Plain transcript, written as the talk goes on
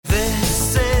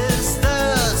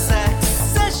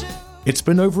It's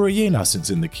been over a year now since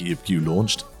In the Key of Q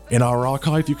launched. In our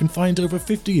archive, you can find over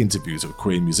 50 interviews with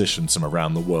queer musicians from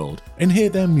around the world and hear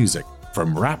their music,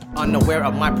 from rap, unaware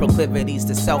of my proclivities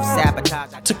to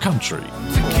self-sabotage, to country,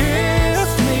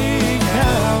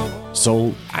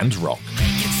 soul, and rock.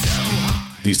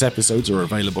 These episodes are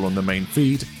available on the main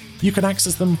feed. You can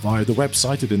access them via the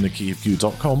website at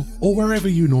inthekeyofq.com or wherever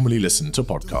you normally listen to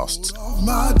podcasts.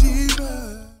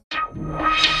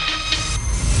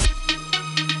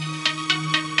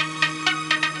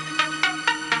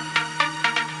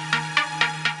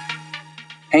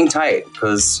 Hang tight,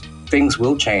 because things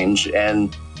will change,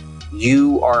 and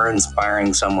you are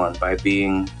inspiring someone by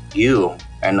being you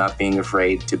and not being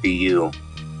afraid to be you.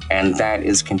 And that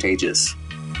is contagious.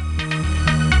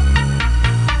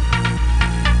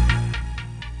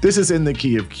 This is In the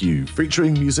Key of Q,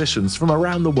 featuring musicians from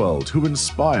around the world who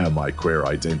inspire my queer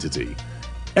identity.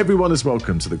 Everyone is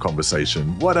welcome to the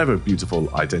conversation, whatever beautiful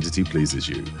identity pleases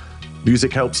you.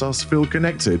 Music helps us feel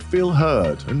connected, feel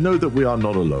heard, and know that we are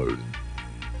not alone.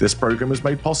 This program is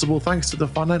made possible thanks to the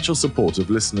financial support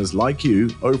of listeners like you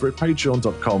over at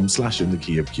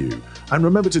patreon.com/inthekeyofq. And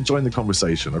remember to join the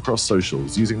conversation across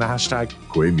socials using the hashtag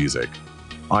queermusic.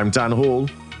 I'm Dan Hall.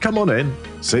 Come on in,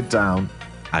 sit down,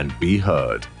 and be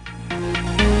heard.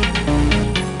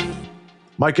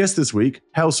 My guest this week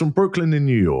hails from Brooklyn in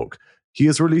New York. He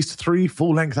has released 3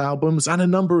 full-length albums and a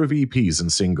number of EPs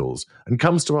and singles, and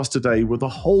comes to us today with a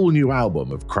whole new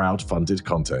album of crowd-funded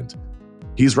content.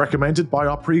 He's recommended by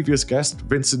our previous guest,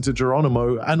 Vincent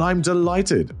DeGeronimo, and I'm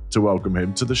delighted to welcome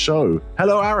him to the show.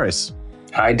 Hello, Aris.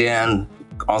 Hi, Dan.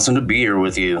 Awesome to be here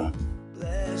with you.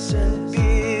 Blessed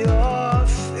be your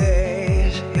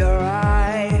face, your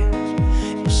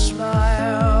eyes, your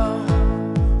smile,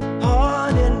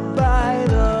 haunted by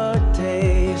the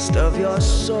taste of your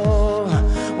soul,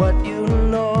 what you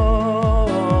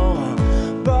know,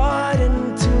 brought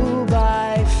into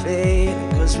by fate,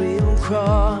 'cause we've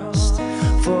crossed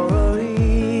for a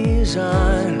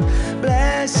reason.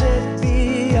 Blessed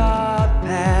be our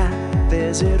path.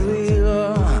 Is it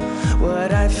real?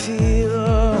 What I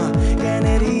feel, can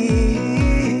it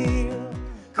heal?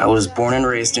 I was born and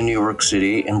raised in New York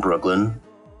City, in Brooklyn.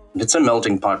 It's a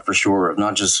melting pot for sure of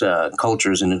not just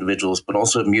cultures and individuals, but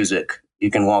also music.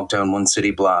 You can walk down one city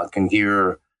block and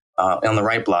hear, on the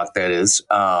right block that is,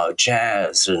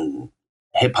 jazz and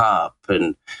hip hop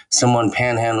and someone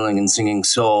panhandling and singing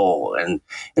soul, and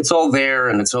it's all there,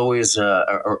 and it's always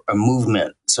a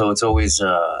movement. So it's always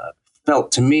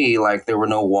felt to me like there were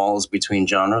no walls between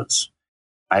genres.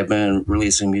 I've been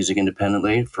releasing music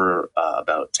independently for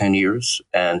about 10 years,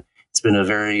 and it's been a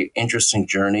very interesting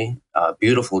journey, a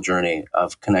beautiful journey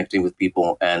of connecting with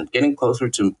people and getting closer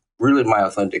to really my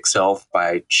authentic self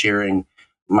by sharing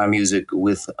my music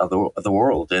with the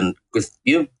world and with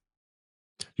you.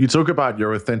 You talk about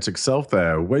your authentic self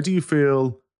there. Where do you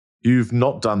feel you've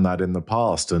not done that in the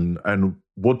past? And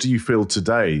what do you feel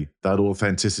today that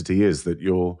authenticity is that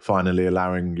you're finally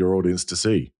allowing your audience to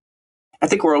see? I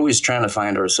think we're always trying to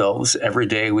find ourselves. Every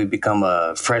day we become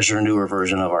a fresher, newer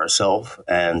version of ourselves.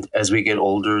 And as we get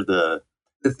older, the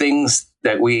things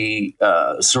that we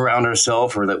surround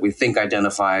ourselves or that we think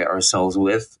identify ourselves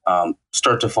with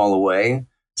start to fall away.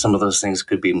 Some of those things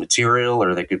could be material,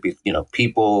 or they could be,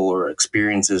 people or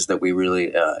experiences that we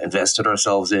really invested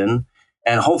ourselves in.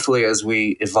 And hopefully, as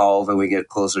we evolve and we get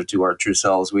closer to our true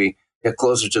selves, we get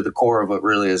closer to the core of what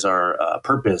really is our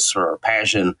purpose or our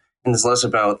passion. And it's less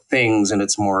about things and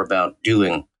it's more about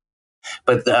doing.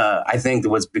 But I think that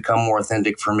what's become more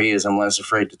authentic for me is I'm less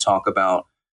afraid to talk about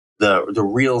the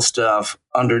real stuff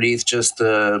underneath just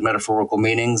the metaphorical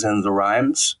meanings and the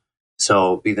rhymes.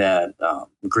 So be that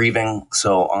grieving.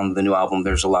 So on the new album,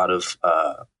 there's a lot of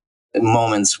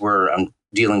moments where I'm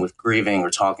dealing with grieving or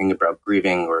talking about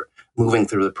grieving or moving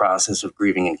through the process of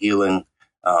grieving and healing.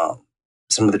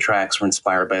 Some of the tracks were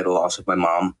inspired by the loss of my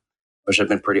mom, which I've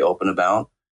been pretty open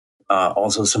about.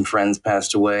 Also, some friends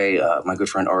passed away. My good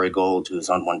friend Ari Gold, who's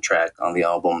on one track on the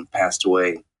album, passed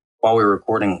away while we were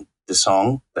recording the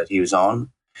song that he was on.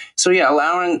 So yeah,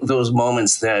 allowing those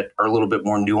moments that are a little bit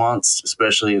more nuanced,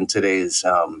 especially in today's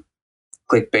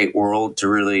clickbait world, to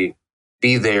really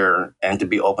be there and to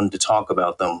be open to talk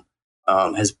about them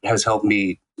has helped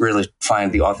me really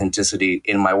find the authenticity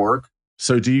in my work.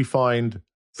 So do you find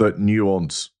that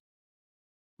nuance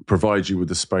provides you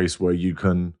with a space where you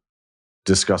can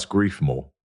discuss grief more?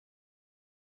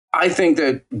 I think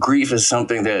that grief is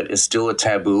something that is still a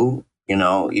taboo.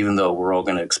 Even though we're all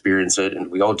going to experience it, and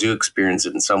we all do experience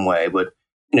it in some way, but,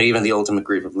 even the ultimate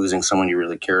grief of losing someone you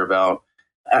really care about,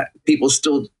 people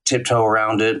still tiptoe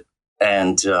around it.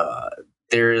 And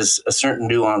there is a certain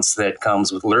nuance that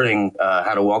comes with learning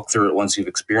how to walk through it once you've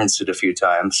experienced it a few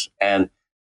times. And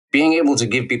being able to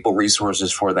give people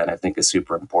resources for that, I think, is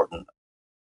super important.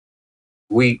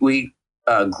 We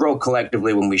grow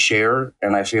collectively when we share,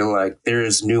 and I feel like there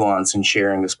is nuance in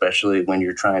sharing, especially when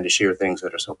you're trying to share things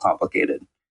that are so complicated.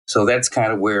 So that's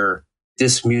kind of where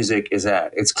this music is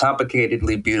at. It's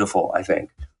complicatedly beautiful, I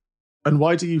think. And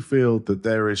why do you feel that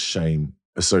there is shame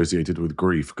associated with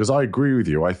grief? Because I agree with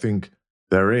you. I think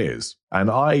there is. And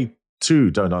I,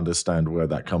 too, don't understand where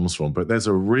that comes from. But there's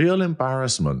a real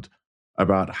embarrassment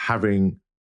about having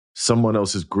someone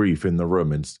else's grief in the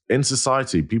room. And in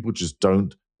society, people just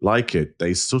don't like it.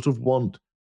 They sort of want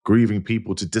grieving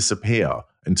people to disappear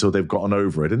until they've gotten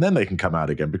over it. And then they can come out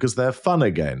again because they're fun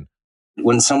again.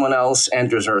 When someone else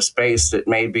enters our space that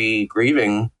may be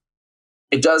grieving,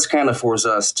 it does kind of force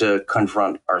us to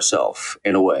confront ourselves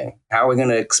in a way. How are we going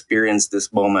to experience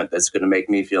this moment that's going to make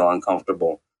me feel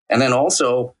uncomfortable? And then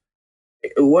also,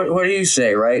 what do you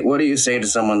say, right? What do you say to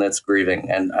someone that's grieving?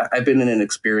 And I've been in an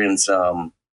experience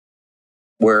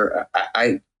where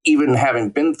I, even having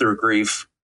been through grief,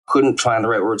 couldn't find the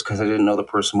right words because I didn't know the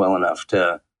person well enough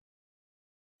to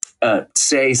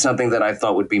say something that I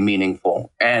thought would be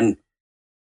meaningful. And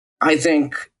I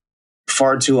think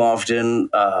far too often,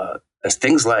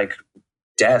 things like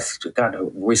death, God,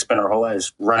 we spend our whole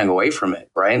lives running away from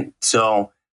it, right?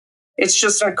 So it's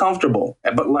just uncomfortable.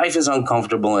 But life is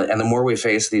uncomfortable, and the more we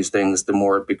face these things, the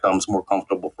more it becomes more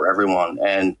comfortable for everyone.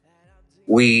 And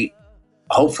we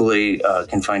hopefully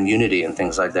can find unity in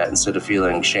things like that instead of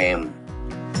feeling shame.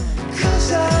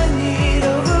 'Cause I need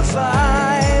a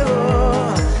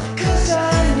revival. 'Cause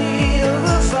I need a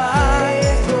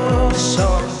revival. So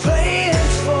I'm praying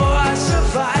for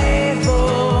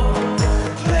survival.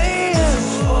 Praying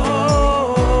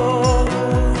for.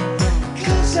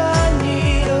 'Cause I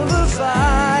need a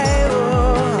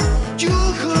revival.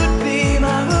 You could be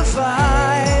my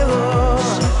revival.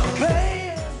 So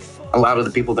praying for. A lot of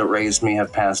the people that raised me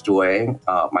have passed away.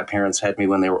 My parents had me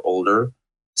when they were older.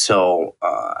 So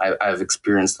I've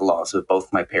experienced the loss of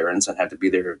both my parents and had to be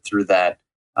there through that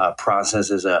process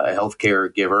as a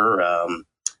healthcare giver,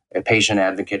 a patient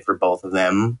advocate for both of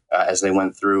them as they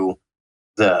went through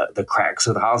the cracks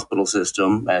of the hospital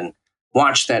system, and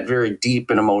watched that very deep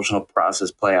and emotional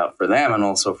process play out for them and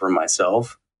also for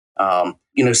myself.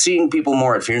 Seeing people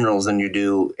more at funerals than you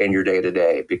do in your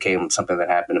day-to-day became something that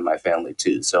happened in my family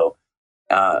too. So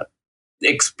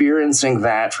experiencing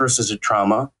that first as a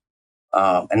trauma,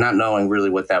 and not knowing really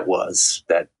what that was,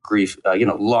 that grief,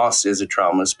 loss is a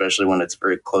trauma, especially when it's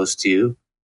very close to you.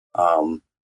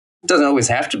 It doesn't always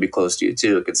have to be close to you,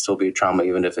 too. It could still be a trauma,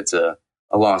 even if it's a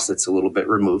loss that's a little bit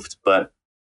removed. But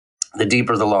the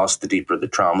deeper the loss, the deeper the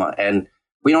trauma. And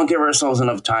we don't give ourselves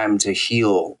enough time to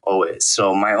heal always.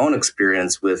 So my own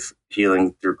experience with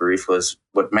healing through grief was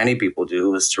what many people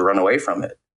do, is to run away from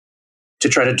it, to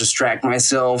try to distract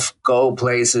myself, go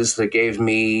places that gave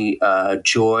me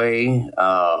joy,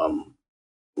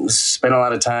 spend a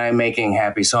lot of time making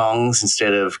happy songs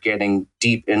instead of getting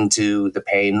deep into the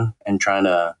pain and trying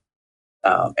to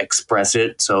express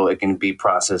it so it can be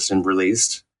processed and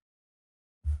released.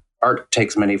 Art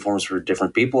takes many forms for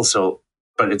different people,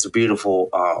 but it's a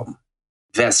beautiful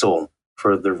vessel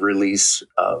for the release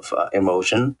of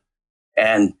emotion.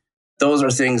 And those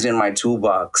are things in my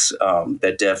toolbox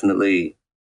that definitely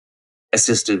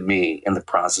assisted me in the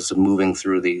process of moving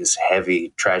through these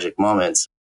heavy, tragic moments.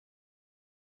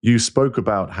 You spoke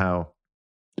about how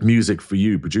music for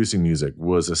you, producing music,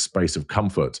 was a space of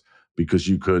comfort because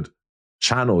you could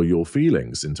channel your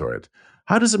feelings into it.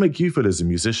 How does it make you feel as a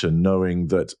musician knowing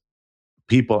that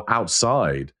people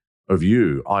outside of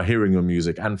you are hearing your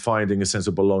music and finding a sense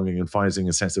of belonging and finding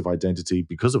a sense of identity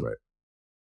because of it?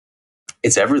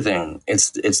 It's everything.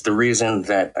 It's the reason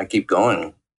that I keep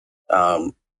going.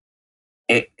 The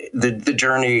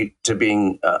journey to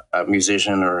being a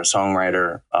musician or a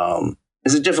songwriter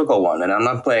is a difficult one. And I'm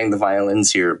not playing the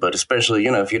violins here, but especially,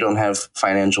 if you don't have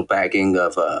financial backing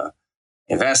of a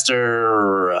investor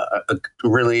or a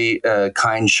really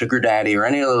kind sugar daddy or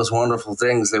any of those wonderful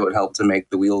things that would help to make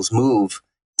the wheels move,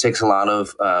 it takes a lot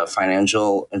of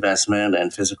financial investment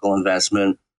and physical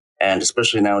investment. And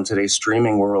especially now in today's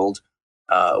streaming world,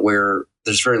 where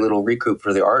there's very little recoup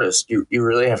for the artist, you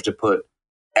really have to put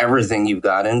everything you've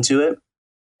got into it.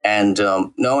 And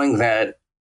knowing that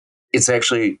it's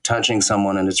actually touching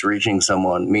someone and it's reaching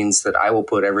someone means that I will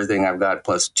put everything I've got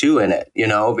plus 2 in it,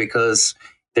 because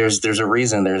there's a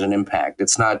reason, there's an impact.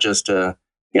 It's not just a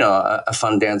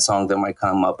fun dance song that might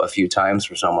come up a few times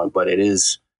for someone, but it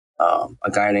is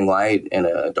a guiding light in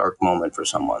a dark moment for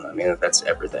someone. I mean, that's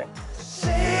everything.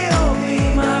 Say, oh,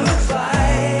 be my revival.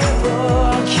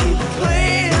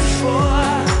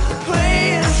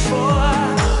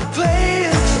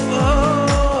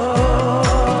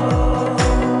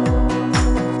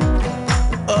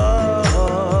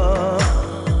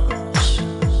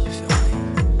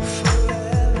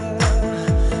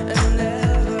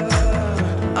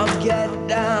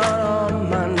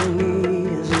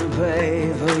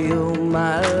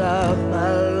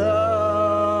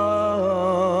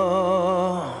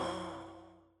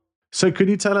 So could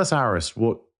you tell us, Aris,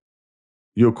 what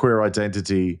your queer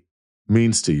identity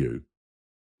means to you?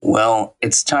 Well,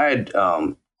 it's tied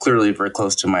clearly very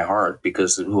close to my heart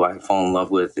because who I fall in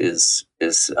love with is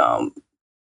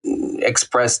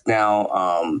expressed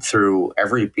now through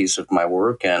every piece of my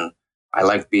work, and I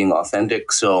like being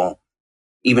authentic. So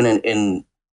even in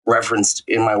referenced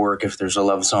in my work, if there's a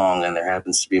love song and there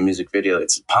happens to be a music video,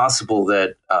 it's possible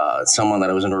that someone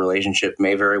that I was in a relationship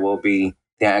may very well be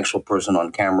the actual person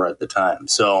on camera at the time.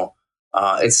 So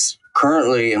it's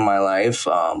currently in my life.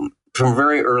 From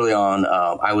very early on,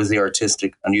 I was the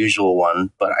artistic, unusual one,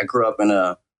 but I grew up in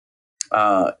a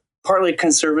partly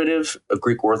conservative, a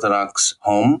Greek Orthodox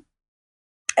home.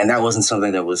 And that wasn't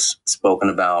something that was spoken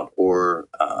about or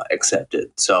accepted.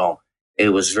 So it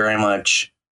was very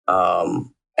much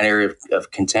an area of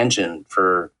contention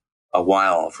for a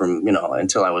while, from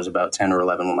until I was about 10 or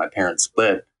 11 when my parents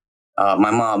split.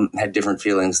 My mom had different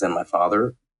feelings than my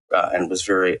father, and was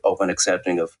very open,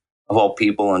 accepting of all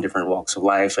people in different walks of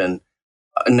life, and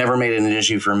never made it an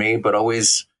issue for me, but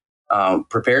always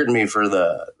prepared me for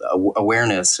the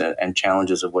awareness and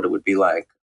challenges of what it would be like.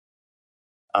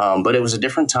 But it was a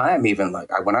different time. Even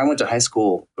when I went to high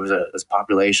school, there was a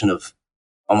population of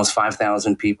almost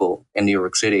 5,000 people in New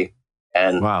York City.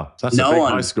 And wow, that's a big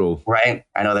high school. Right.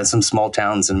 I know that's some small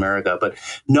towns in America, but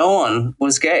no one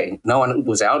was gay. No one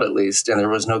was out, at least. And there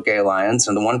was no gay alliance.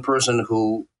 And the one person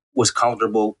who was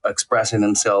comfortable expressing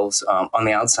themselves on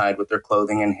the outside with their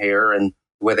clothing and hair and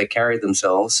the way they carried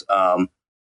themselves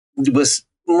was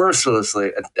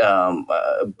mercilessly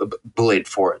bullied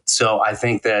for it. So I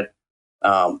think that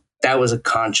that was a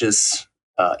conscious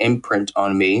imprint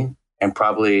on me. And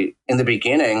probably in the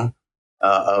beginning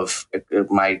of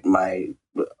my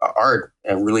art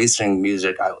and releasing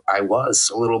music, I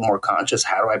was a little more conscious.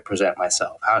 How do I present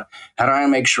myself? How do I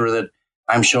make sure that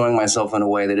I'm showing myself in a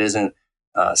way that isn't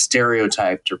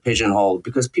stereotyped or pigeonholed?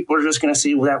 Because people are just going to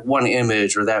see that one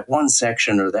image or that one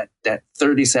section or that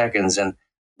 30 seconds. And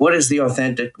what is the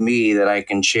authentic me that I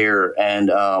can share?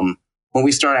 And when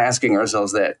we start asking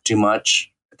ourselves that too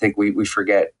much, I think we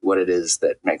forget what it is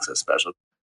that makes us special.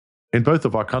 In both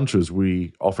of our countries,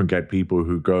 we often get people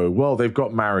who go, well, they've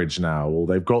got marriage now, or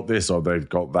they've got this, or they've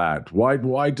got that. Why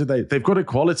do they've got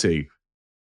equality.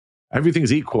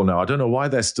 Everything's equal now. I don't know why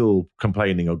they're still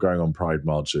complaining or going on pride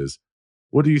marches.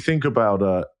 What do you think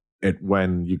about it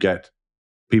when you get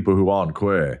people who aren't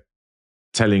queer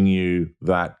telling you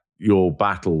that your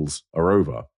battles are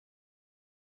over?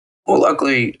 Well,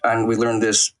 luckily, and we learned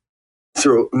this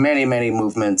through many, many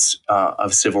movements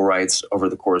of civil rights over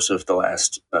the course of the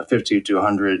last 50 to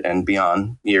 100 and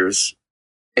beyond years,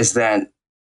 is that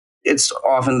it's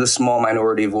often the small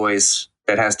minority voice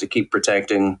that has to keep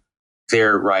protecting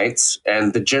their rights.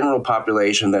 And the general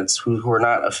population who are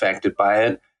not affected by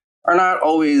it are not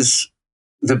always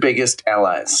the biggest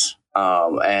allies.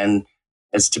 And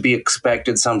it's to be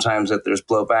expected sometimes that there's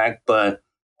blowback, but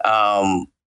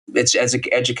it's as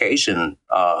education.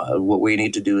 What we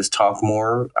need to do is talk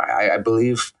more. I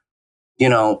believe,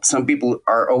 some people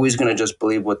are always going to just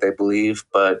believe what they believe,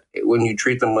 but when you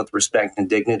treat them with respect and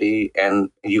dignity and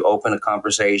you open a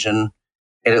conversation,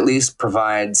 it at least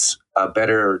provides a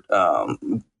better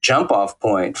jump off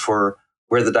point for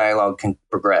where the dialogue can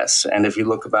progress. And if you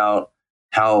look about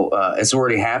how it's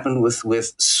already happened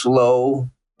with slow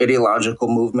ideological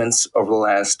movements over the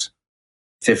last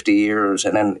 50 years,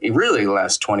 and then really the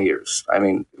last 20 years. I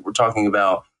mean, we're talking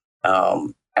about,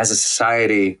 as a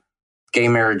society, gay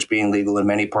marriage being legal in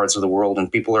many parts of the world,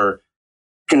 and people are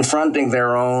confronting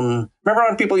their own. Remember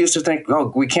when people used to think,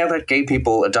 oh, we can't let gay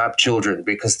people adopt children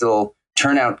because they'll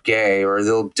turn out gay, or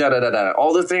they'll da-da-da-da.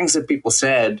 All the things that people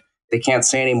said, they can't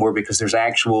say anymore because there's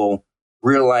actual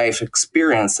real life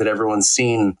experience that everyone's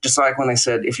seen. Just like when they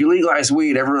said, if you legalize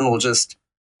weed, everyone will just,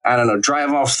 I don't know,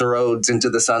 drive off the roads into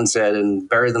the sunset and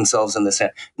bury themselves in the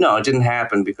sand. No, it didn't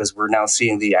happen because we're now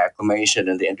seeing the acclimation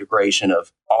and the integration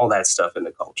of all that stuff in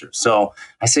the culture. So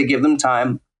I say give them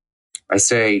time. I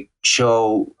say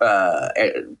show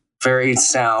very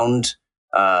sound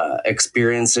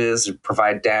experiences,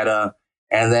 provide data,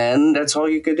 and then that's all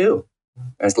you could do,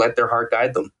 is let their heart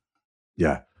guide them.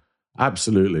 Yeah,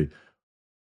 absolutely.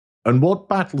 And what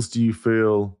battles do you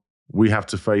feel we have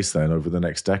to face then over the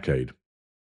next decade?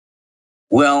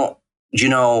 Well,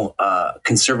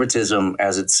 conservatism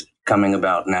as it's coming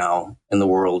about now in the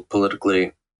world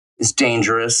politically is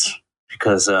dangerous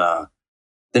because the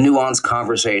nuanced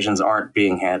conversations aren't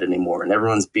being had anymore, and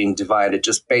everyone's being divided,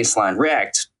 just baseline,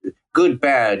 react, good,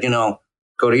 bad,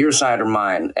 go to your side or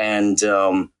mine. And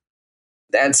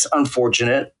that's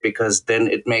unfortunate because then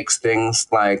it makes things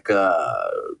like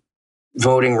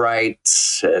voting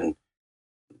rights and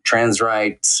trans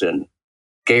rights and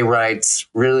gay rights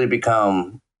really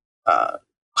become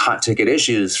hot ticket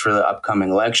issues for the upcoming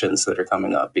elections that are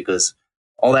coming up, because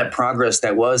all that progress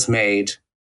that was made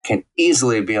can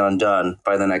easily be undone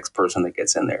by the next person that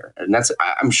gets in there. And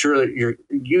I'm sure that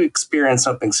you experience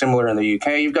something similar in the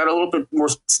UK. You've got a little bit more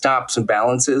stops and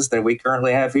balances than we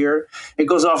currently have here. It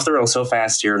goes off the rails so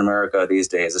fast here in America these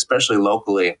days, especially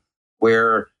locally,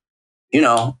 where,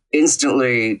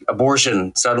 instantly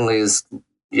abortion suddenly is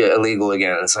illegal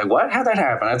again. It's like, what? How'd that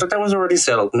happen? I thought that was already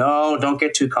settled. No, don't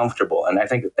get too comfortable. And I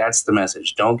think that's the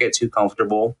message. Don't get too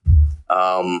comfortable.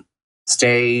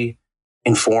 Stay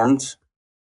informed,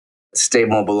 stay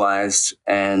mobilized,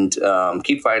 and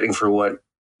keep fighting for what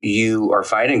you are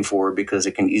fighting for, because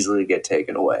it can easily get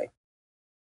taken away.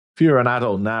 If you're an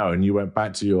adult now and you went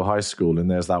back to your high school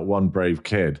and there's that one brave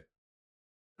kid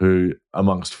who,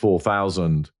 amongst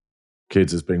 4,000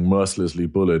 kids, is being mercilessly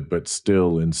bullied but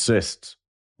still insists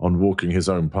on walking his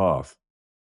own path,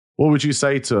 what would you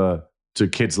say to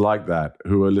kids like that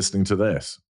who are listening to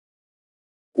this?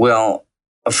 Well,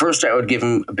 first I would give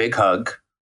him a big hug,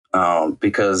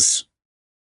 because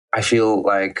I feel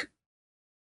like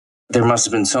there must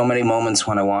have been so many moments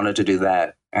when I wanted to do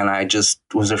that. And I just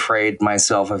was afraid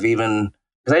myself of even,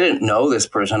 because I didn't know this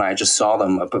person. I just saw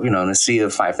them, in a sea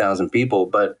of 5,000 people,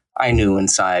 but I knew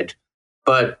inside.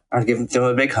 But I'd give them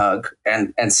a big hug.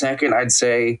 And second, I'd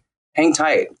say, hang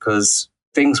tight, because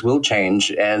things will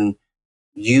change. And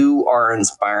you are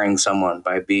inspiring someone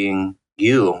by being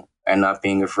you and not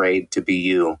being afraid to be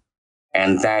you.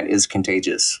 And that is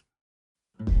contagious.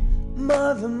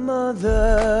 Mother,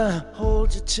 mother,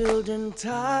 hold your children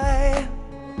tight.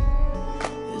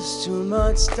 There's too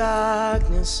much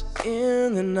darkness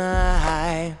in the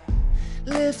night.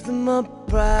 Lift them up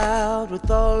proud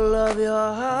with all of your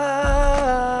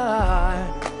heart.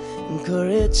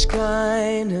 Encourage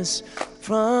kindness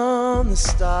from the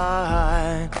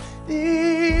start.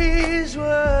 These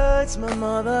words my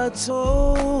mother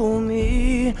told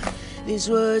me, these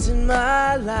words in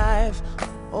my life,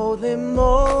 oh, they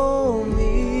mold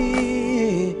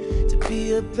me to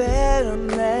be a better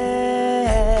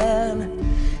man,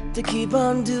 to keep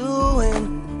on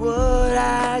doing what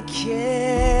I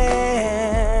can.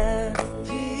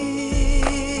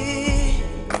 Please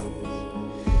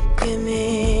give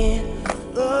me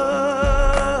love,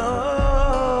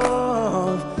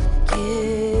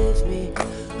 give me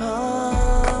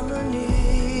harmony,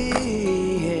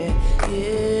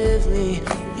 give me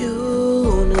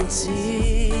unity.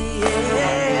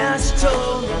 Yes,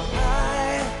 told me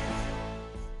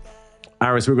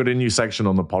Aris, we've got a new section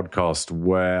on the podcast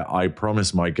where I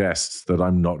promise my guests that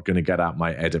I'm not going to get out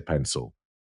my edit pencil.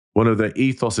 One of the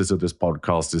ethoses of this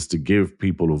podcast is to give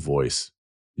people a voice.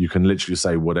 You can literally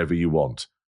say whatever you want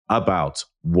about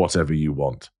whatever you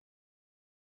want.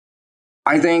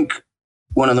 I think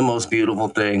one of the most beautiful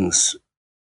things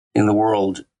in the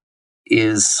world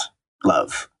is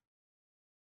love.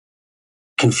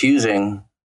 Confusing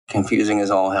as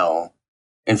all hell.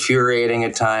 Infuriating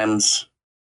at times,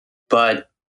 but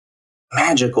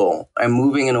magical and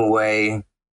moving in a way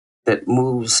that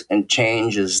moves and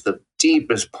changes the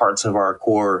deepest parts of our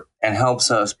core and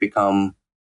helps us become,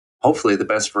 hopefully, the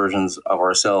best versions of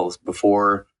ourselves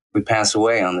before we pass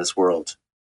away on this world.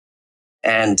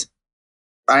 And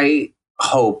I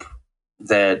hope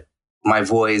that my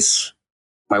voice,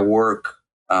 my work,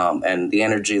 and the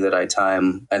energy and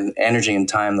time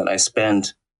that I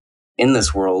spend in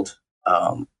this world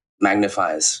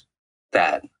magnifies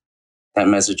that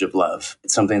message of love.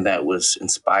 It's something that was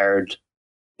inspired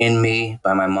in me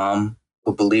by my mom,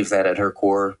 who believed that at her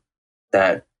core,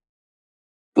 that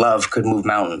love could move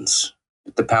mountains.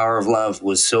 The power of love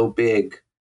was so big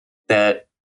that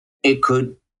it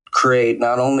could create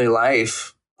not only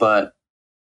life, but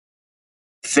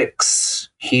fix,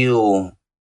 heal,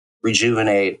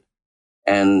 rejuvenate,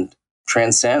 and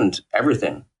transcend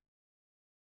everything.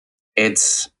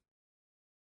 It's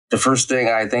the first thing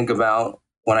I think about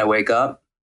when I wake up.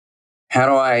 How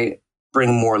do I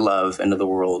bring more love into the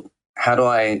world? How do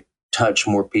I touch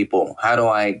more people? How do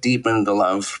I deepen the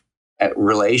love at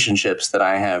relationships that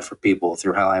I have for people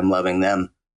through how I'm loving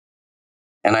them?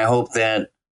 And I hope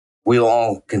that we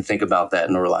all can think about that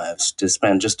in our lives, to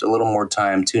spend just a little more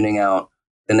time tuning out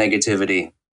the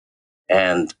negativity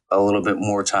and a little bit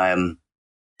more time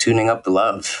tuning up the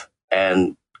love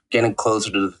and getting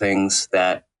closer to the things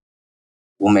that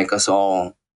will make us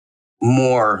all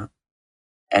more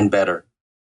and better.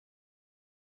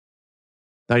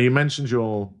 Now, you mentioned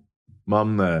your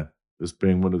mum there as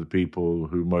being one of the people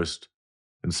who most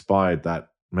inspired that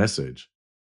message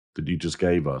that you just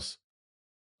gave us.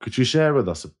 Could you share with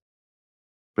us a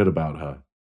bit about her?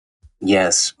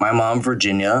 Yes, my mom,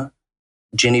 Virginia,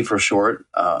 Ginny for short,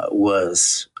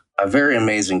 was a very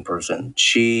amazing person.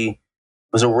 She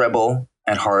was a rebel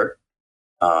at heart,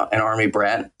 an army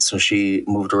brat, so she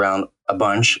moved around a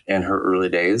bunch in her early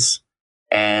days.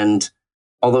 And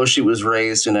although she was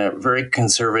raised in a very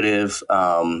conservative,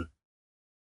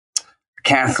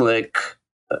 Catholic,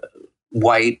 uh,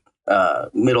 white,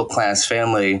 middle class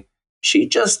family, she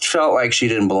just felt like she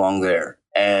didn't belong there.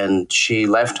 And she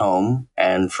left home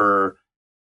and for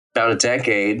about a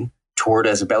decade toured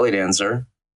as a belly dancer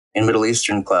in Middle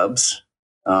Eastern clubs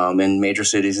in major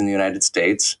cities in the United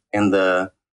States in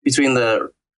the between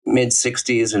the mid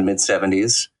 60s and mid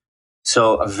 70s.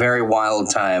 So a very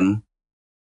wild time.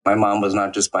 My mom was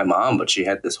not just my mom, but she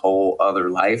had this whole other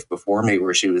life before me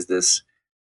where she was this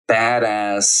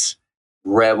badass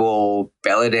rebel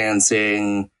belly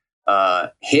dancing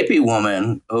hippie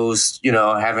woman who's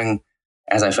having,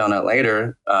 as I found out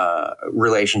later,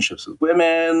 relationships with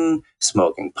women,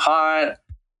 smoking pot.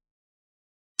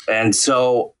 And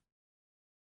so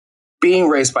being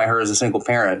raised by her as a single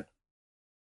parent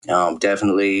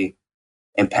definitely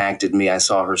impacted me. I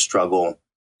saw her struggle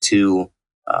to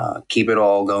keep it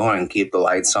all going, keep the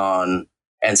lights on,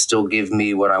 and still give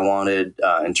me what I wanted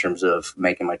in terms of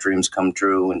making my dreams come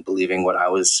true and believing what I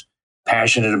was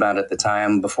passionate about at the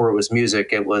time. Before it was music,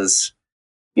 it was,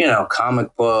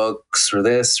 comic books or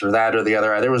this or that or the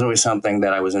other. There was always something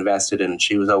that I was invested in, and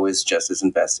she was always just as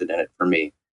invested in it for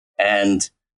me. And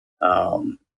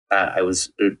I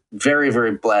was very,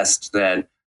 very blessed that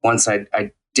once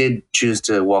I did choose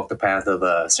to walk the path of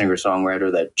a singer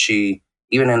songwriter, that she,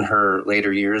 even in her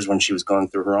later years when she was going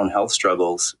through her own health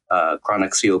struggles,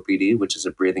 chronic COPD, which is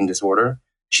a breathing disorder,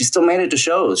 she still made it to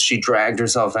shows. She dragged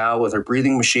herself out with her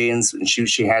breathing machines, and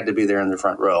she had to be there in the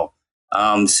front row.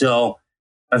 So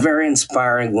a very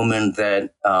inspiring woman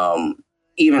that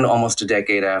even almost a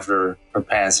decade after her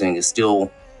passing is still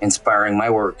inspiring my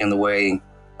work in the way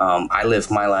I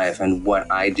live my life and what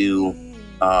I do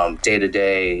day to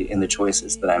day in the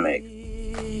choices that I make.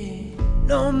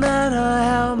 No matter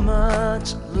how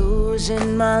much I lose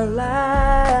in my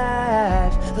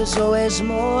life, there's always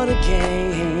more to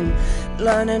gain,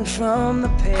 learning from the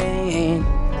pain.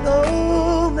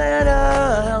 No matter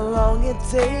how long it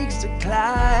takes to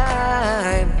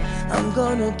climb, I'm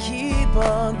gonna keep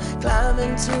on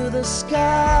climbing to the skies.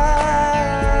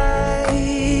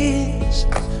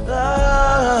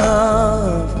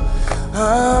 Love,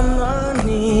 I'm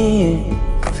running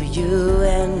for you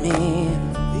and me.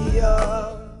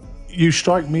 You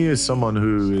strike me as someone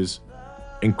who is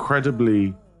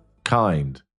incredibly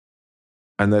kind,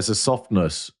 and there's a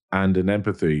softness and an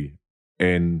empathy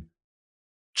in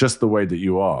just the way that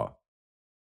you are.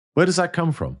 Where does that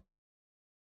come from?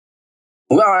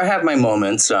 Well, I have my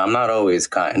moments. I'm not always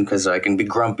kind because I can be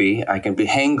grumpy. I can be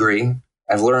hangry.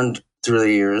 I've learned through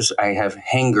the years I have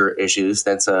hanger issues.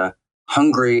 That's a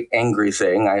hungry, angry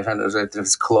thing. I've had if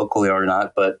it's colloquially or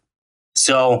not, but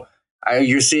so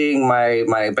you're seeing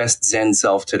my best Zen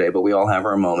self today. But we all have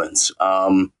our moments.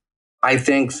 I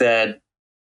think that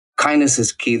kindness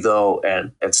is key, though,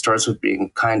 and it starts with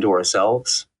being kind to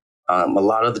ourselves. A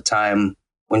lot of the time,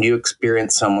 when you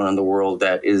experience someone in the world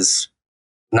that is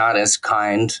not as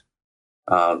kind,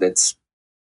 that's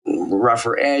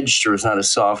rougher edged or is not as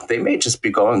soft, they may just be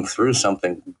going through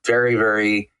something very,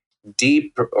 very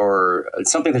deep or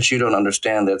something that you don't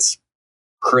understand that's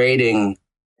creating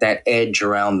that edge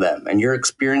around them. And you're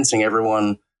experiencing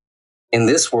everyone in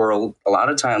this world a lot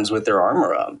of times with their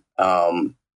armor up.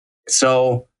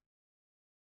 So,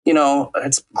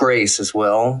 it's grace as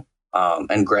well,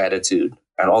 and gratitude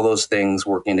and all those things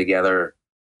working together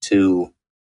to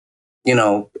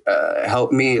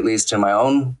help me, at least in my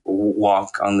own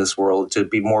walk on this world, to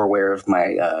be more aware of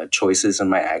my choices and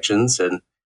my actions. And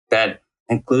that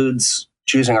includes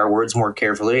choosing our words more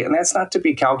carefully. And that's not to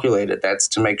be calculated. That's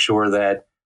to make sure that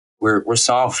we're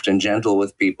soft and gentle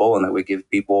with people and that we give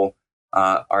people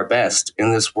our best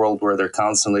in this world where they're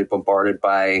constantly bombarded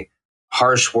by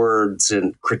harsh words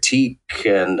and critique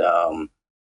and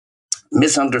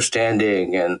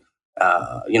misunderstanding and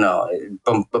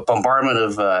bombardment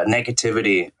of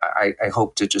negativity. I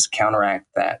hope to just counteract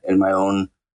that in my own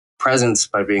presence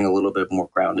by being a little bit more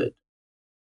grounded.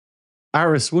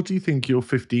 Aris, what do you think your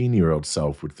 15-year-old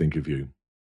self would think of you?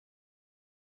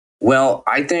 Well,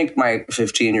 I think my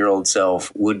 15-year-old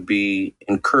self would be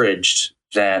encouraged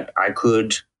that I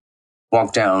could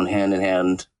walk down hand in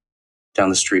hand down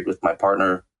the street with my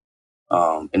partner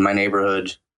in my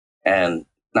neighborhood and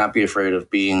not be afraid of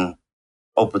being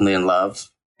openly in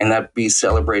love and that be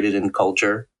celebrated in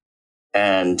culture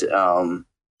and to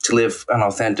live an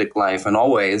authentic life in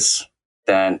all ways,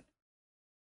 that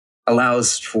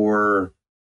allows for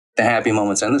the happy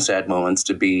moments and the sad moments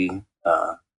to be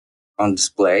on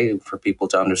display for people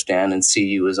to understand and see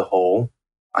you as a whole.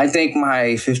 I think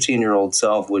my 15-year-old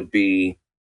self would be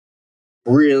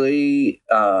really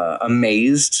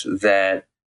amazed that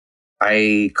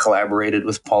I collaborated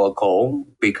with Paula Cole,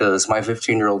 because my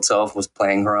 15-year-old self was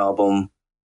playing her album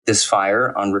This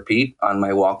Fire on repeat on my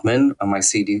Walkman, on my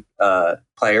CD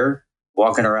player,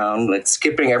 walking around, like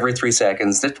skipping every 3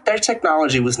 seconds. Their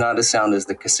technology was not as sound as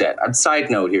the cassette.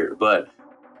 Side note here, but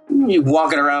you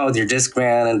walking around with your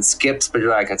Discman and it skips, but you're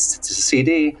like, it's a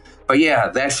CD. But yeah,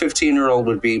 that 15-year-old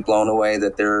would be blown away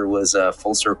that there was a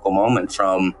full circle moment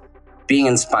from being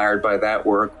inspired by that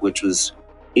work, which was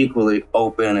equally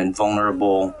open and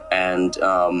vulnerable and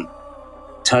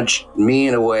touched me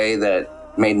in a way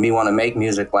that made me want to make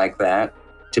music like that,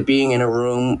 to being in a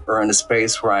room or in a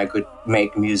space where I could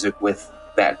make music with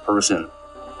that person.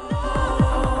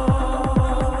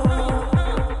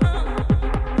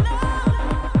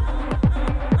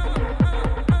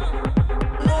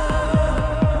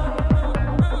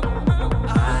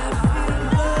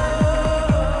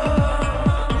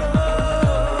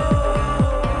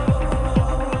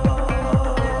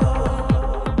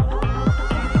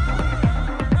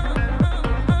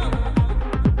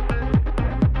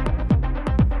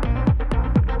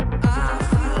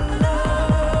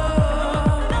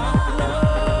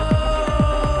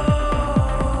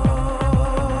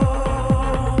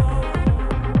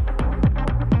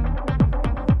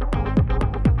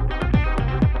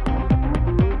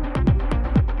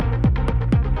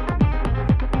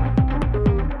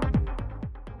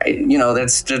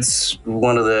 That's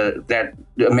one of that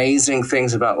amazing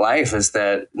things about life, is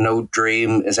that no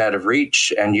dream is out of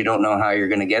reach, and you don't know how you're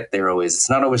going to get there always. It's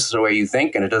not always the way you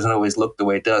think, and it doesn't always look the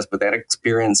way it does, but that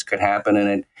experience could happen,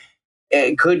 and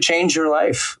it could change your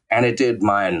life, and it did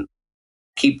mine.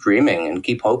 Keep dreaming and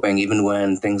keep hoping, even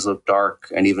when things look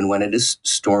dark, and even when it is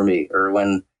stormy, or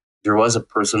when there was a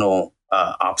personal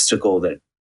obstacle that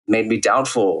made me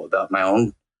doubtful about my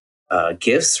own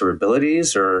gifts or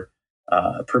abilities or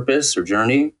purpose or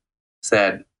journey. Is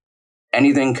that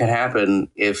anything can happen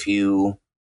if you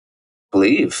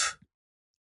believe.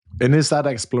 And is that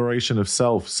exploration of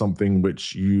self something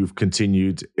which you've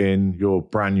continued in your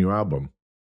brand new album?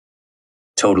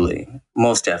 Totally.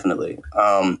 Most definitely.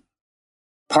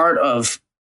 Part of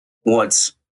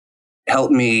what's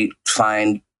helped me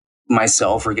find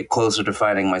myself or get closer to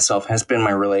finding myself has been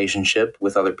my relationship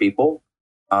with other people,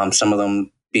 some of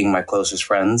them being my closest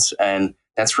friends. And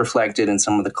that's reflected in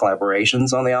some of the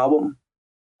collaborations on the album.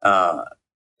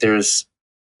 There's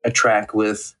a track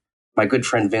with my good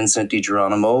friend Vincent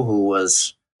DiGeronimo, who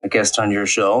was a guest on your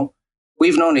show.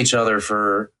 We've known each other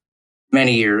for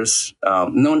many years,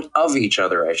 known of each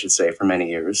other, I should say, for many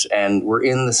years. And we're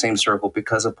in the same circle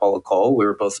because of Paula Cole. We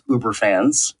were both Uber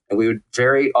fans, and we would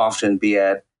very often be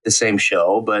at the same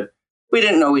show, but we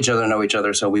didn't know each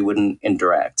other, so we wouldn't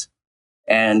interact.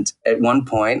 And at one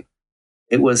point,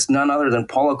 it was none other than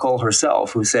Paula Cole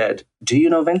herself who said, "Do you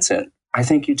know Vincent? I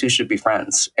think you two should be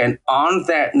friends." And on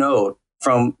that note,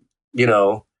 you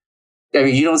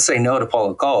don't say no to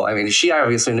Paula Cole. I mean, she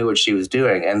obviously knew what she was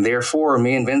doing. And therefore,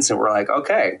 me and Vincent were like,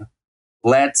 okay,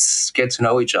 let's get to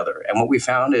know each other. And what we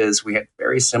found is we had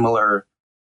very similar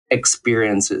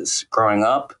experiences growing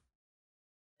up.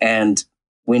 And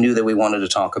we knew that we wanted to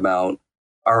talk about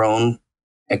our own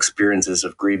experiences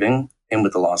of grieving, him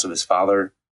with the loss of his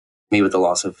father, me with the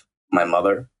loss of my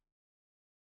mother.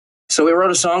 So we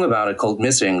wrote a song about it called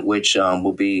Missing, which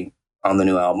will be on the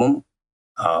new album.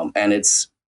 And it's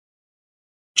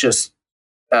just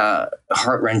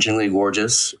heart-wrenchingly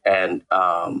gorgeous. And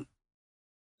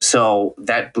so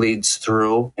that bleeds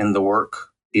through in the work,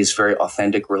 these very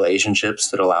authentic relationships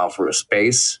that allow for a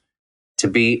space to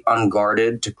be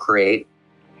unguarded, to create.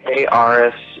 Hey,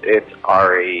 Aris, it's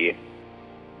Ari.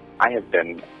 I have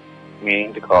been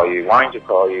meaning to call you, wanting to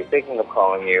call you, thinking of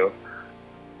calling you,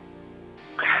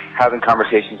 having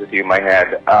conversations with you in my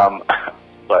head,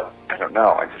 but I don't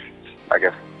know. I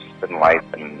guess it's been life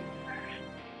and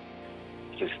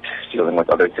just dealing with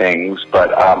other things.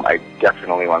 But I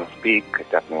definitely want to speak. I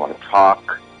definitely want to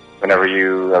talk whenever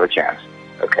you have a chance.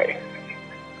 Okay.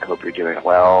 I hope you're doing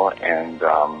well, and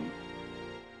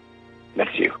miss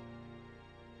you.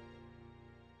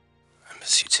 I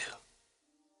miss you too.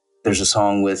 There's a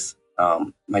song with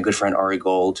my good friend Ari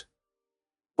Gold,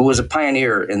 who was a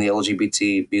pioneer in the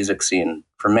LGBT music scene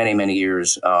for many, many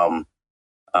years.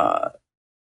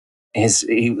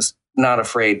 He was not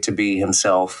afraid to be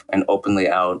himself and openly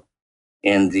out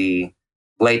in the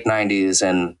late 90s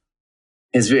and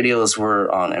His videos were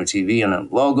on MTV and a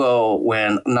Logo.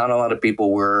 When not a lot of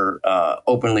people were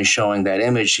openly showing that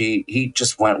image, he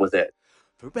just went with it.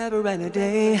 Forever and a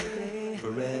day,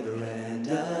 forever and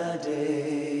a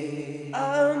day.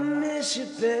 I'll miss you,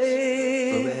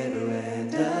 babe. Forever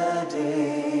and a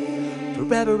day,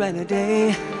 forever and a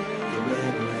day,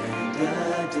 forever and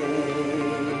a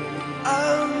day.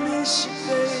 I'll miss you,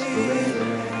 babe. Forever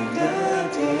and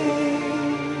a day.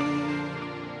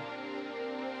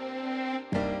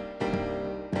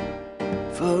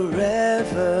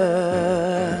 Forever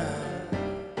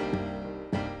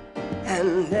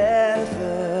and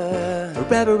ever,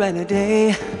 forever and a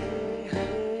day,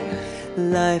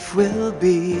 life will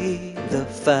be the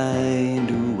find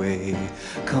a way,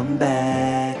 come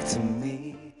back to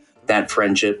me. That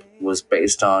friendship was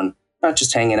based on not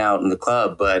just hanging out in the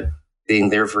club, but being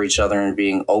there for each other and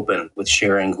being open with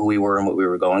sharing who we were and what we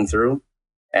were going through.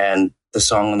 And the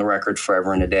song on the record,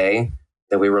 Forever and a Day,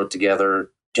 that we wrote together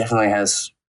definitely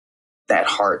has that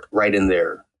heart right in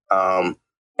there. And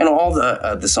all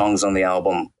the songs on the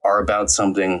album are about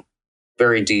something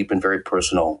very deep and very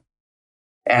personal.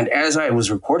 And as I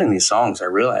was recording these songs, I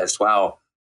realized, wow,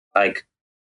 like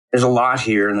there's a lot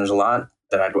here and there's a lot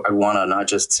that I want to not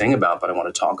just sing about, but I want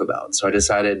to talk about. So I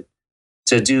decided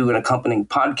to do an accompanying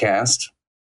podcast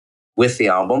with the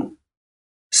album.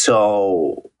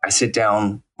 So I sit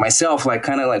down myself, like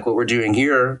kind of like what we're doing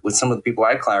here with some of the people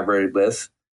I collaborated with.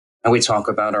 And we talk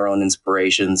about our own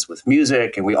inspirations with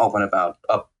music, and we open up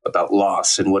about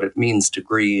loss and what it means to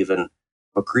grieve and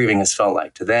what grieving has felt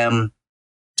like to them.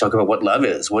 Talk about what love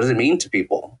is. What does it mean to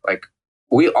people? Like,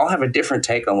 we all have a different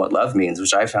take on what love means,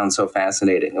 which I found so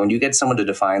fascinating. When you get someone to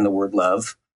define the word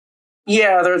love,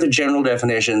 yeah, there are the general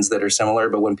definitions that are similar,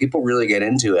 but when people really get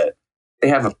into it, they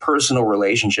have a personal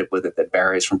relationship with it that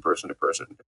varies from person to person.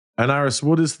 And Aris,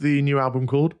 what is the new album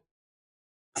called?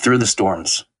 Through the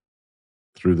Storms.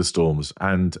 Through the Storms.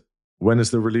 And when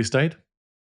is the release date?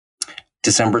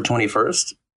 December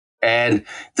 21st. And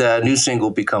the new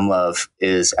single, Become Love,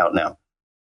 is out now.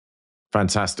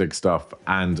 Fantastic stuff,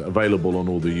 and available on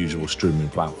all the usual streaming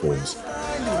platforms.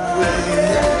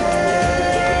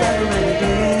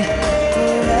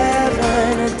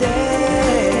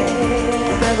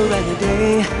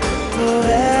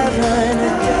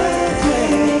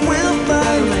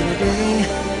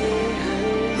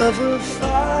 Love will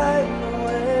find a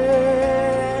way,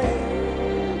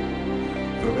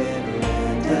 forever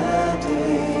and a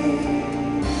day.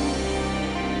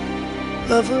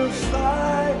 Love will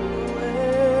find a way,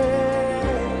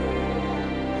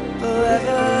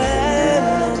 forever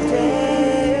and a day.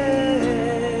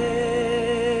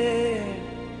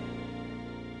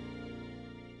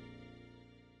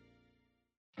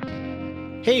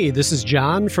 Hey, this is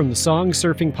John from the Song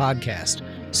Surfing Podcast.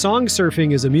 Song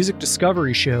Surfing is a music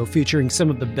discovery show featuring some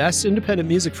of the best independent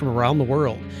music from around the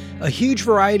world. A huge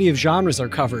variety of genres are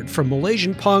covered, from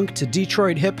Malaysian punk to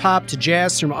Detroit hip-hop to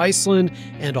jazz from Iceland,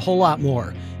 and a whole lot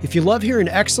more. If you love hearing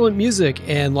excellent music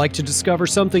and like to discover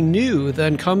something new,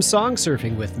 then come song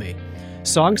surfing with me.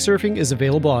 Song Surfing is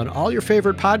available on all your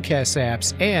favorite podcast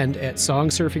apps and at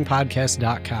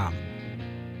songsurfingpodcast.com.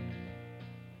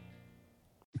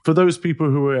 For those people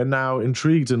who are now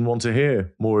intrigued and want to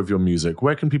hear more of your music,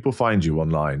 where can people find you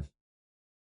online?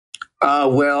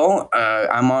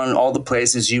 I'm on all the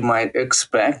places you might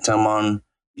expect. I'm on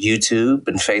YouTube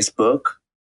and Facebook.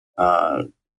 The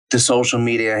social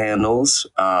media handles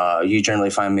you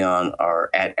generally find me on are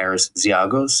at Aris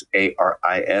Ziagos,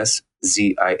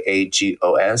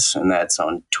 ArisZiagos, and that's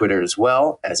on Twitter as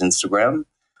well as Instagram.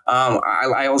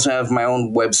 I also have my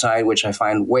own website, which I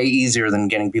find way easier than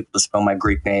getting people to spell my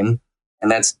Greek name.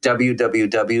 And that's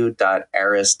www.aris.fm,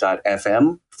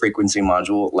 frequency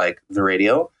module like the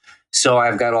radio. So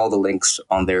I've got all the links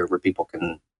on there where people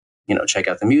can, check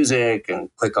out the music and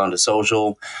click onto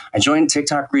social. I joined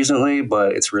TikTok recently,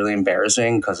 but it's really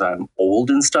embarrassing because I'm old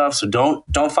and stuff. So don't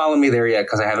follow me there yet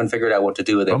because I haven't figured out what to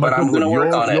do with it. But I'm going to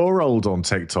work on it. You're old on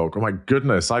TikTok. Oh my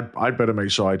goodness. I better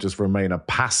make sure I just remain a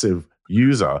passive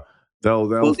user.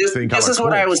 They'll think this is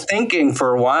what I was thinking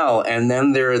for a while, and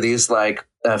then there are these like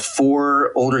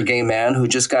 4 older gay men who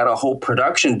just got a whole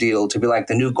production deal to be like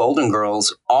the new Golden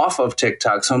Girls off of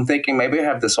TikTok. So I'm thinking maybe I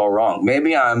have this all wrong.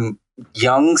 Maybe I'm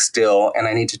young still, and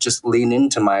I need to just lean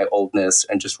into my oldness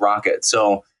and just rock it.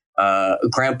 So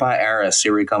Grandpa Aris,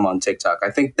 here we come on TikTok.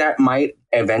 I think that might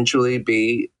eventually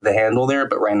be the handle there,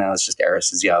 but right now it's just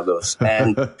Aris Ziagos.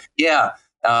 And yeah.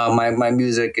 My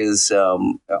music is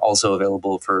also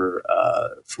available for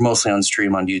mostly on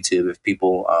stream on YouTube. If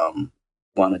people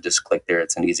want to just click there,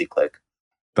 it's an easy click.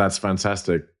 That's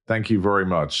fantastic. Thank you very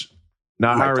much.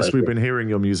 Now, My Harris, pleasure. we've been hearing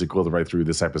your music all the way through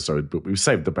this episode, but we've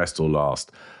saved the best till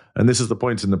last. And this is the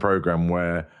point in the program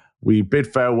where we bid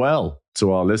farewell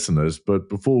to our listeners. But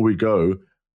before we go,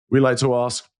 we like to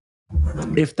ask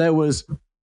if there was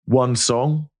one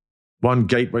song, one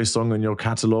gateway song in your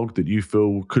catalog that you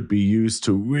feel could be used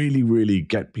to really, really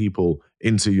get people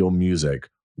into your music,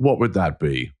 what would that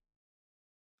be?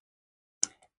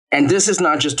 And this is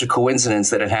not just a coincidence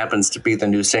that it happens to be the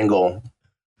new single.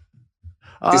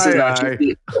 This is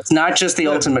it's not just the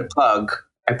ultimate plug,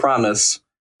 I promise.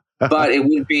 But it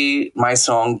would be my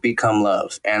song, Become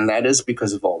Love. And that is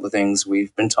because of all the things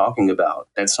we've been talking about.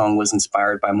 That song was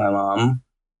inspired by my mom.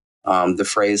 The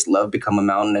phrase, love become a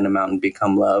mountain and a mountain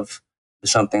become love,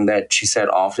 is something that she said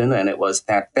often. And it was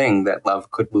that thing, that love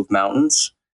could move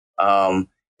mountains.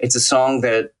 It's a song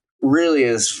that really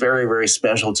is very, very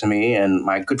special to me. And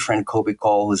my good friend Kobe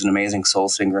Cole, who's an amazing soul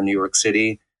singer in New York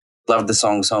City, loved the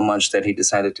song so much that he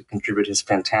decided to contribute his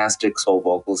fantastic soul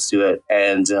vocals to it.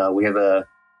 And we have a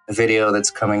video that's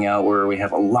coming out where we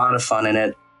have a lot of fun in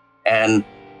it. And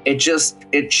it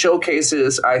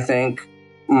showcases, I think,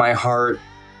 my heart,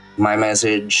 my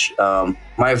message,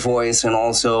 my voice, and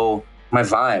also my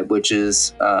vibe, which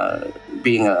is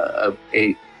being a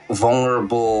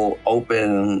vulnerable,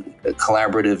 open,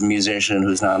 collaborative musician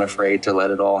who's not afraid to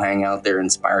let it all hang out there,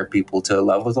 inspire people to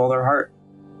love with all their heart.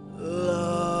 Love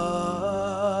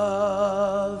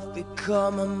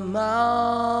become a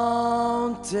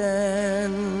mountain.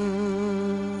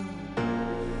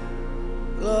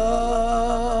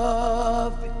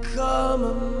 Love become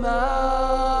a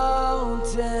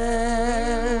mountain.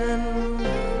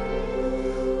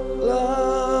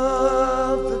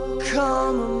 Love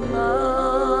become a mountain.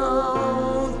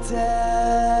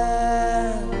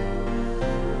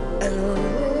 And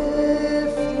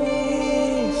lift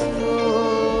me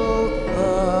through the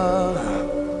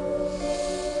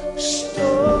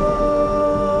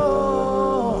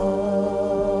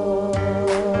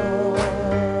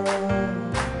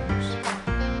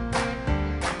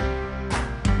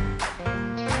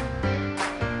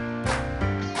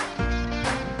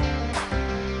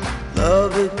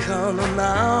love become a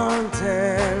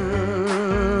mountain.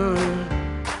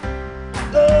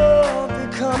 Love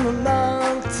become a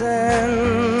mountain.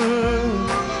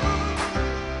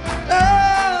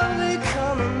 Love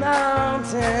become a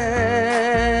mountain.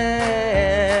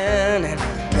 And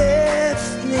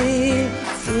lift me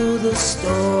through the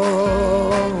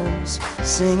storms,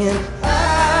 singing Amen.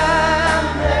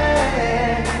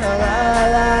 La, la,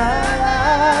 la.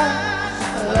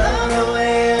 I love the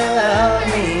way you love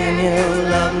me, and you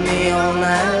love me all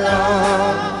night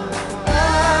long.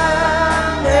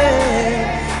 Amen.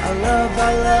 I love.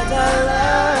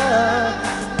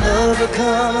 Love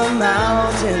become a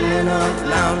mountain, and a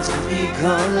mountain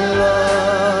become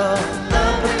love.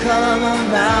 Love become a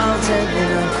mountain,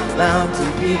 and a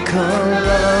mountain become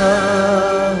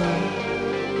love.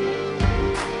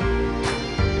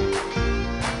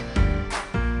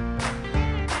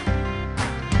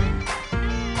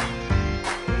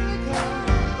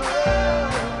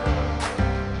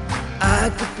 I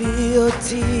could be your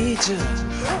teacher,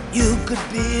 you could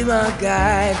be my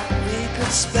guide. We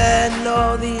could spend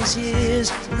all these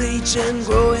years reaching,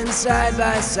 growing side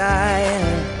by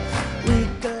side. We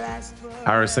could last for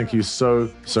Harris, thank you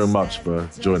so much for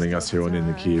joining us here on In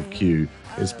the Key of Q.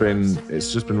 It's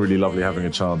just been really lovely having a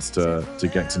chance to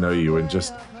get to know you, and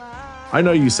just, I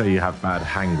know you say you have bad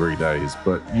hangry days,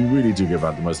 but you really do give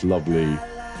out the most lovely,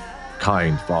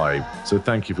 kind vibe. So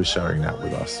thank you for sharing that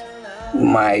with us.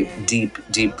 My deep,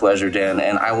 deep pleasure, Dan.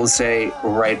 And I will say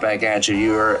right back at you,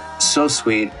 you are so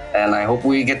sweet. And I hope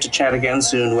we get to chat again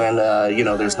soon when,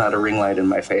 there's not a ring light in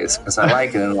my face, because I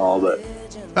like it and all, but...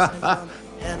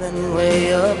 heaven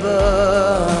way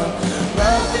above.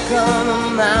 Love become a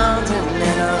mountain,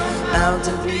 and a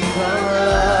mountain become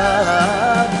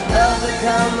love. Love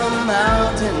become a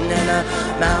mountain, and a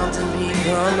mountain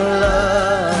become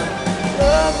love.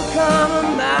 Love become a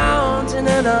mountain,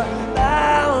 and a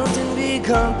mountain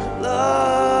become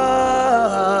love.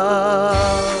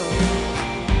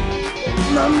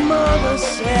 My mother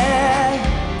said,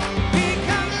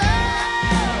 become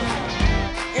love.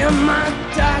 And my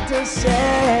doctor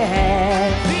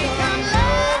said, become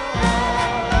love.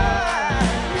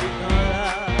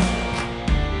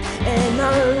 And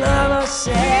my lover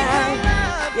said,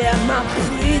 yeah, my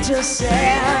preacher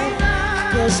said,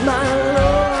 'cause my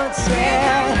Lord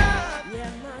said.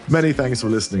 Many thanks for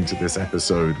listening to this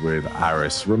episode with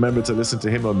Harris. Remember to listen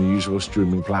to him on the usual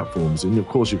streaming platforms, and of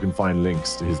course you can find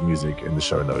links to his music in the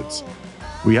show notes.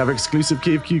 We have exclusive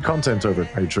Key of Q content over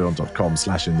at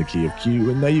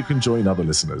patreon.com/inthekeyofq, and there you can join other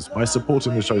listeners by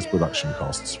supporting the show's production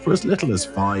costs for as little as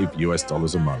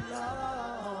 $5 a month.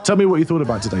 Tell me what you thought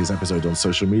about today's episode on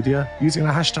social media using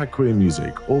the hashtag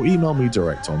queermusic, or email me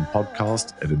direct on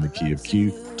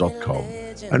podcast@inthekeyofq.com.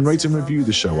 And rate and review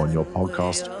the show on your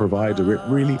podcast provider. It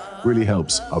really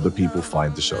helps other people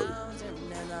find the show.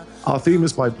 Our theme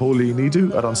is by Pauline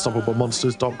Nidu at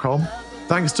unstoppablemonsters.com.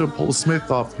 Thanks to Paul Smith,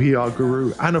 our PR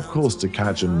guru, and of course to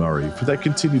Kaj and Murray for their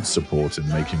continued support in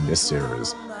making this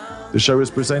series. The show is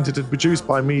presented and produced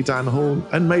by me, Dan Hall,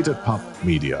 and made at Pup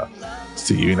Media.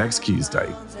 See you next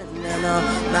Tuesday. And a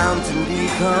mountain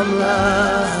become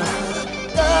love.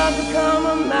 Love become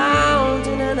a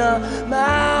mountain and a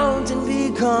mountain.